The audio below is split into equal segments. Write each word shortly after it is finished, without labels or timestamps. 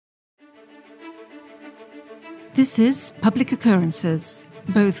This is Public Occurrences,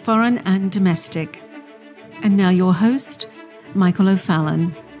 both foreign and domestic. And now your host, Michael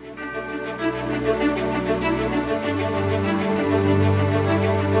O'Fallon.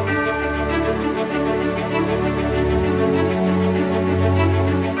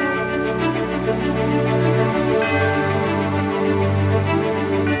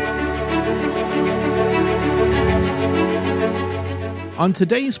 On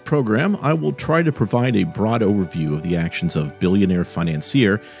today's program, I will try to provide a broad overview of the actions of billionaire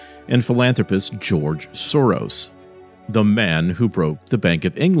financier and philanthropist George Soros, the man who broke the Bank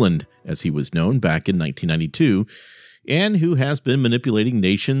of England, as he was known back in 1992, and who has been manipulating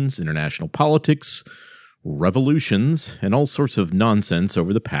nations, international politics, revolutions, and all sorts of nonsense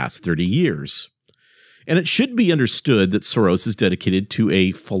over the past 30 years. And it should be understood that Soros is dedicated to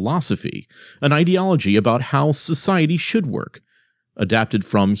a philosophy, an ideology about how society should work, adapted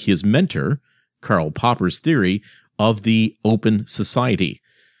from his mentor, Karl Popper's theory of the open society.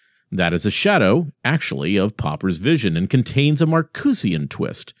 That is a shadow, actually, of Popper's vision and contains a Marcusean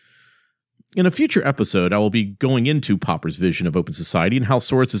twist. In a future episode, I will be going into Popper's vision of open society and how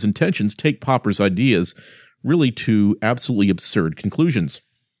Soros' intentions take Popper's ideas really to absolutely absurd conclusions.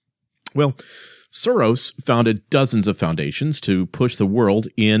 Well, Soros founded dozens of foundations to push the world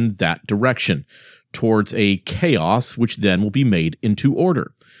in that direction, towards a chaos which then will be made into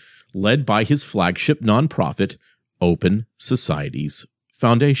order, led by his flagship nonprofit, Open Societies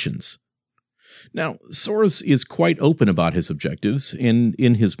Foundations. Now, Soros is quite open about his objectives, and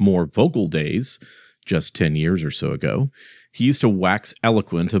in his more vocal days, just 10 years or so ago, he used to wax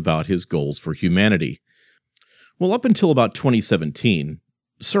eloquent about his goals for humanity. Well, up until about 2017,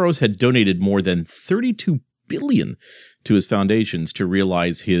 Soros had donated more than $32 billion to his foundations to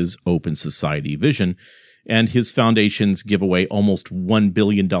realize his open society vision, and his foundations give away almost $1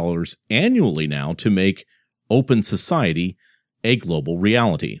 billion annually now to make open society a global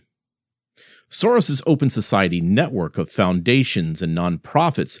reality. Soros' open society network of foundations and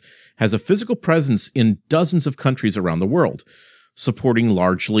nonprofits has a physical presence in dozens of countries around the world, supporting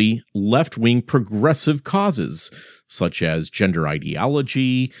largely left-wing progressive causes, such as gender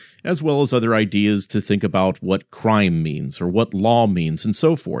ideology, as well as other ideas to think about what crime means or what law means and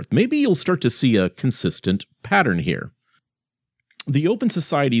so forth. Maybe you'll start to see a consistent pattern here. The Open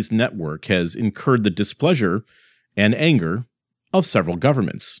Societies Network has incurred the displeasure and anger of several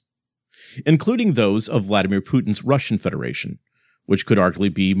governments, including those of Vladimir Putin's Russian Federation, which could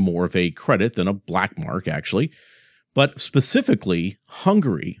arguably be more of a credit than a black mark, actually, but specifically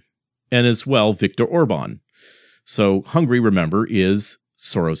Hungary, and as well Viktor Orban. So Hungary, remember, is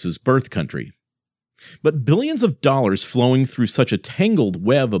Soros' birth country. But billions of dollars flowing through such a tangled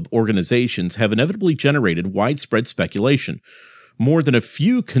web of organizations have inevitably generated widespread speculation, more than a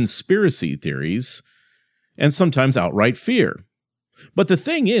few conspiracy theories, and sometimes outright fear. But the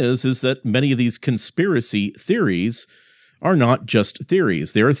thing is that many of these conspiracy theories are not just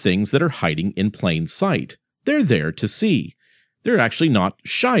theories. They are things that are hiding in plain sight. They're there to see. They're actually not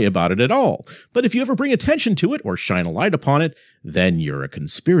shy about it at all. But if you ever bring attention to it or shine a light upon it, then you're a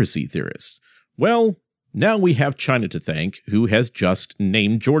conspiracy theorist. Well, now we have China to thank, who has just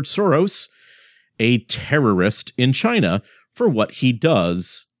named George Soros a terrorist in China for what he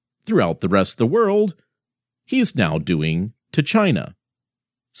does throughout the rest of the world. He's now doing to China.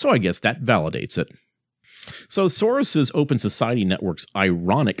 So I guess that validates it. So Soros' Open Society Network's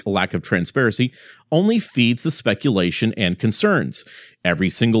ironic lack of transparency only feeds the speculation and concerns. Every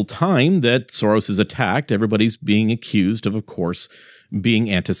single time that Soros is attacked, everybody's being accused of course, being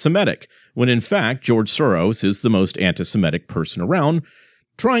anti-Semitic, when in fact George Soros is the most anti-Semitic person around,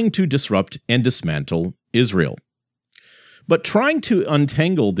 trying to disrupt and dismantle Israel. But trying to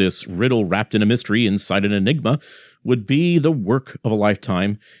untangle this riddle wrapped in a mystery inside an enigma would be the work of a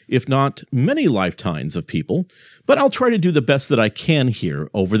lifetime, if not many lifetimes of people, but I'll try to do the best that I can here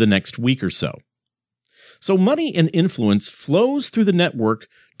over the next week or so. So money and influence flows through the network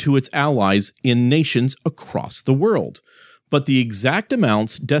to its allies in nations across the world, but the exact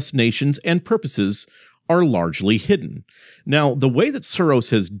amounts, destinations, and purposes are largely hidden. Now, the way that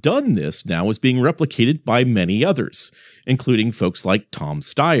Soros has done this now is being replicated by many others, including folks like Tom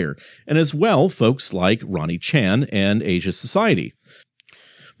Steyer, and as well folks like Ronnie Chan and Asia Society.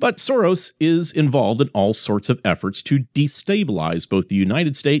 But Soros is involved in all sorts of efforts to destabilize both the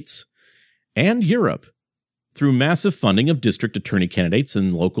United States and Europe through massive funding of district attorney candidates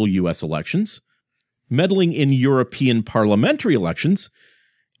in local U.S. elections, meddling in European parliamentary elections,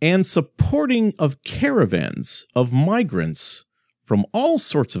 and supporting of caravans of migrants from all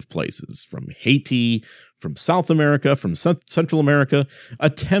sorts of places, from Haiti, from South America, from Central America,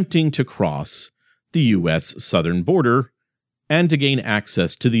 attempting to cross the U.S. southern border, and to gain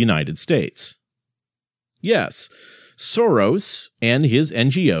access to the United States. Yes, Soros and his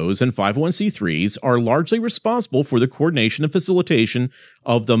NGOs and 501c3s are largely responsible for the coordination and facilitation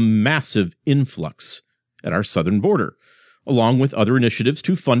of the massive influx at our southern border, along with other initiatives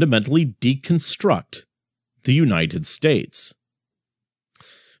to fundamentally deconstruct the United States.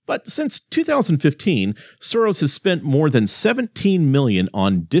 But since 2015, Soros has spent more than $17 million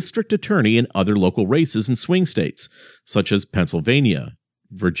on district attorney and other local races in swing states, such as Pennsylvania,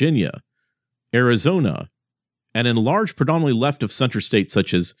 Virginia, Arizona, and in large predominantly left-of-center states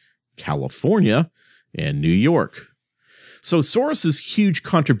such as California and New York. So Soros's huge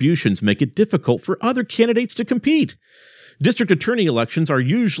contributions make it difficult for other candidates to compete. District attorney elections are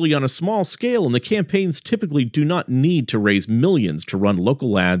usually on a small scale, and the campaigns typically do not need to raise millions to run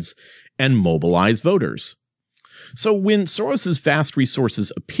local ads and mobilize voters. So when Soros's vast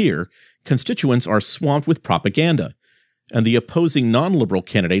resources appear, constituents are swamped with propaganda, and the opposing non-liberal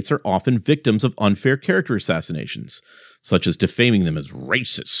candidates are often victims of unfair character assassinations, such as defaming them as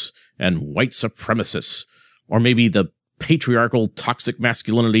racists and white supremacists, or maybe the patriarchal, toxic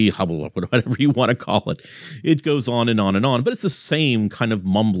masculinity, whatever you want to call it. It goes on and on and on, but it's the same kind of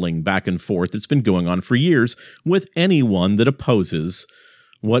mumbling back and forth that's been going on for years with anyone that opposes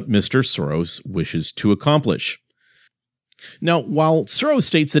what Mr. Soros wishes to accomplish. Now, while Soros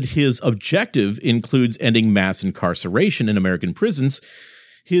states that his objective includes ending mass incarceration in American prisons,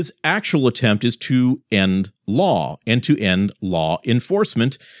 his actual attempt is to end law and to end law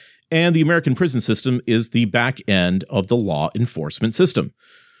enforcement, and the American prison system is the back end of the law enforcement system.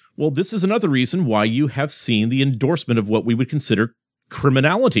 Well, this is another reason why you have seen the endorsement of what we would consider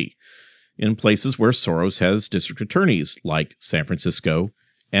criminality in places where Soros has district attorneys, like San Francisco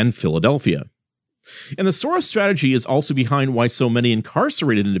and Philadelphia. And the Soros strategy is also behind why so many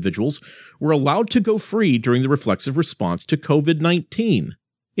incarcerated individuals were allowed to go free during the reflexive response to COVID-19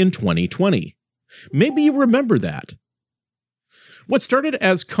 in 2020. Maybe you remember that. What started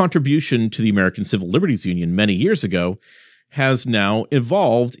as contribution to the American Civil Liberties Union many years ago has now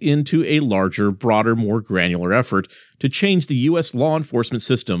evolved into a larger, broader, more granular effort to change the U.S. law enforcement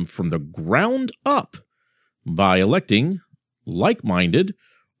system from the ground up by electing like-minded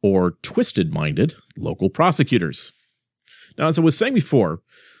or twisted-minded local prosecutors. Now, as I was saying before,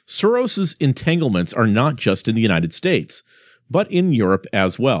 Soros's entanglements are not just in the United States, but in Europe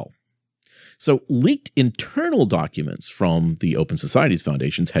as well. So leaked internal documents from the Open Societies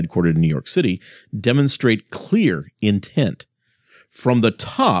Foundations headquartered in New York City demonstrate clear intent from the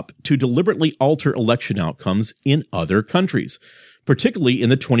top to deliberately alter election outcomes in other countries, particularly in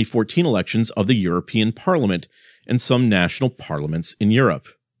the 2014 elections of the European Parliament and some national parliaments in Europe.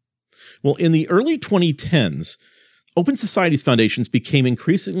 Well, in the early 2010s, Open Societies Foundations became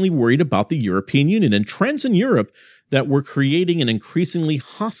increasingly worried about the European Union and trends in Europe that were creating an increasingly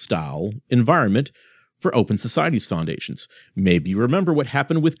hostile environment for Open Societies Foundations. Maybe you remember what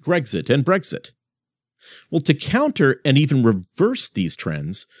happened with Grexit and Brexit. Well, to counter and even reverse these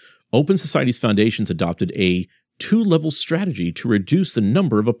trends, Open Societies Foundations adopted a two-level strategy to reduce the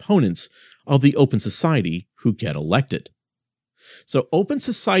number of opponents of the Open Society who get elected. So Open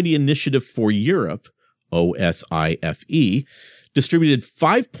Society Initiative for Europe, OSIFE, distributed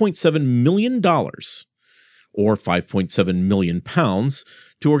 $5.7 million or 5.7 million pounds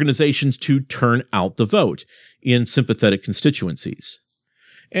to organizations to turn out the vote in sympathetic constituencies.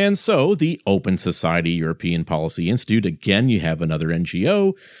 And so the Open Society European Policy Institute, again, you have another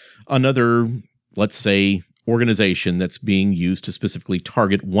NGO, another, let's say, organization that's being used to specifically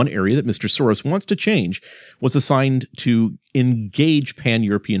target one area that Mr. Soros wants to change, was assigned to engage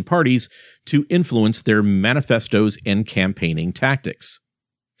pan-European parties to influence their manifestos and campaigning tactics.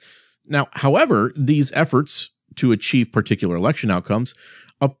 Now, however, these efforts to achieve particular election outcomes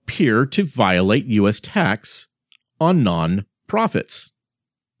appear to violate U.S. tax on non-profits.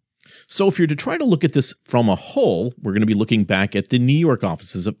 So if you're to try to look at this from a whole, we're going to be looking back at the New York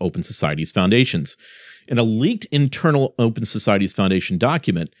offices of Open Societies Foundations. And a leaked internal Open Societies Foundation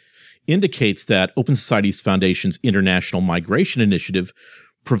document indicates that Open Societies Foundation's International Migration Initiative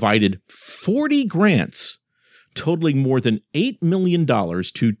provided 40 grants totaling more than $8 million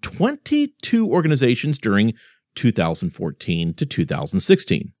to 22 organizations during 2014 to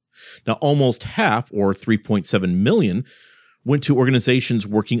 2016. Now, almost half, or 3.7 million, went to organizations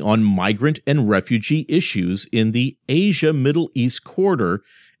working on migrant and refugee issues in the Asia-Middle East corridor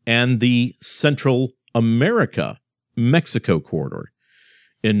and the Central America-Mexico corridor.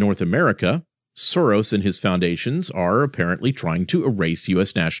 In North America, Soros and his foundations are apparently trying to erase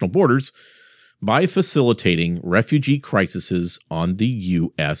U.S. national borders by facilitating refugee crises on the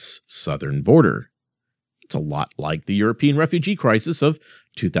U.S. southern border. It's a lot like the European refugee crisis of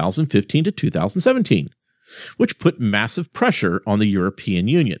 2015 to 2017, which put massive pressure on the European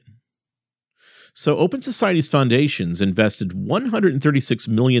Union. So Open Society's foundations invested $136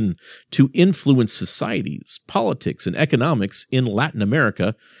 million to influence societies, politics, and economics in Latin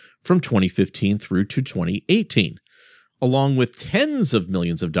America from 2015 through to 2018, along with tens of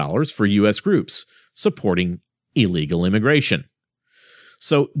millions of dollars for U.S. groups supporting illegal immigration.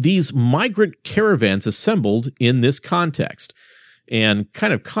 So these migrant caravans assembled in this context, and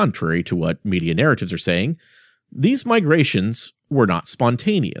kind of contrary to what media narratives are saying, these migrations were not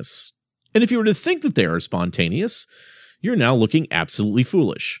spontaneous. And if you were to think that they are spontaneous, you're now looking absolutely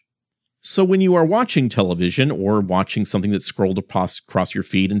foolish. So when you are watching television or watching something that's scrolled across your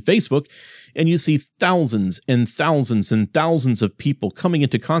feed in Facebook, and you see thousands and thousands and thousands of people coming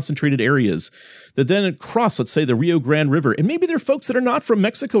into concentrated areas that then cross, let's say, the Rio Grande River, and maybe they're folks that are not from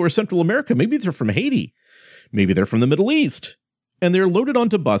Mexico or Central America, maybe they're from Haiti, maybe they're from the Middle East, and they're loaded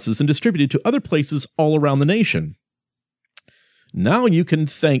onto buses and distributed to other places all around the nation. Now you can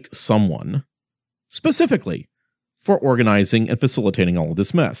thank someone specifically for organizing and facilitating all of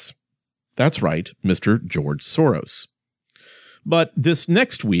this mess. That's right, Mr. George Soros. But this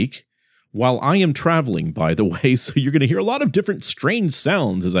next week, while I am traveling, by the way, so you're going to hear a lot of different strange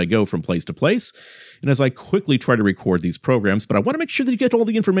sounds as I go from place to place, and as I quickly try to record these programs, but I want to make sure that you get all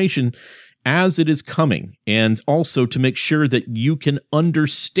the information as it is coming, and also to make sure that you can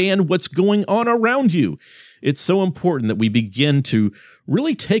understand what's going on around you. It's so important that we begin to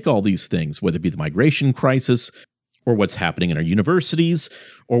really take all these things, whether it be the migration crisis, or what's happening in our universities,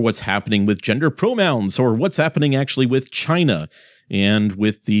 or what's happening with gender pronouns, or what's happening actually with China and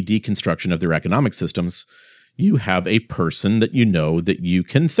with the deconstruction of their economic systems. You have a person that you know that you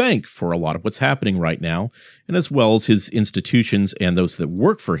can thank for a lot of what's happening right now, and as well as his institutions and those that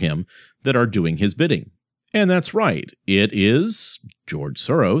work for him that are doing his bidding. And that's right, it is George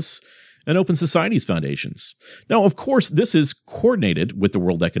Soros and Open Society's foundations. Now, of course, this is coordinated with the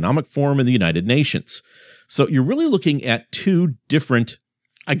World Economic Forum and the United Nations. So you're really looking at two different,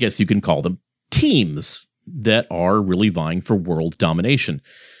 I guess you can call them, teams that are really vying for world domination.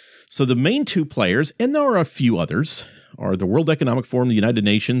 So the main two players, and there are a few others, are the World Economic Forum, the United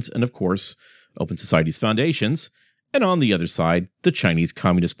Nations, and of course, Open Society's foundations. And on the other side, the Chinese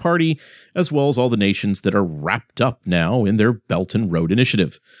Communist Party, as well as all the nations that are wrapped up now in their Belt and Road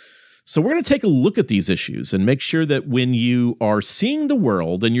Initiative. So we're going to take a look at these issues and make sure that when you are seeing the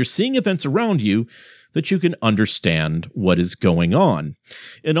world and you're seeing events around you, that you can understand what is going on.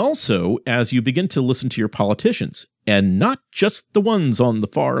 And also, as you begin to listen to your politicians, and not just the ones on the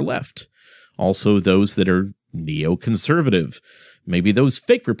far left, also those that are neoconservative, maybe those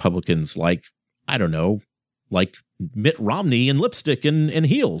fake Republicans like, I don't know, like Mitt Romney in lipstick and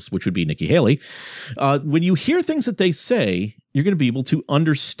heels, which would be Nikki Haley. When you hear things that they say, you're going to be able to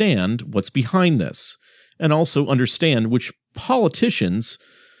understand what's behind this, and also understand which politicians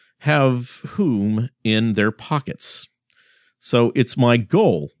have whom in their pockets. So it's my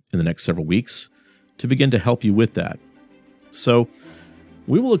goal in the next several weeks to begin to help you with that. So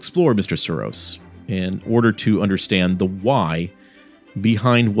we will explore Mr. Soros in order to understand the why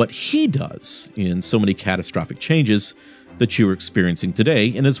behind what he does in so many catastrophic changes that you are experiencing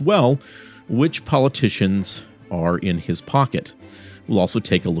today, and as well, which politicians are in his pocket. We'll also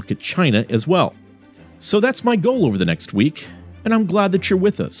take a look at China as well. So that's my goal over the next week, and I'm glad that you're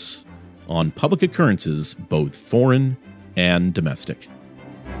with us on Public Occurrences, both foreign and domestic.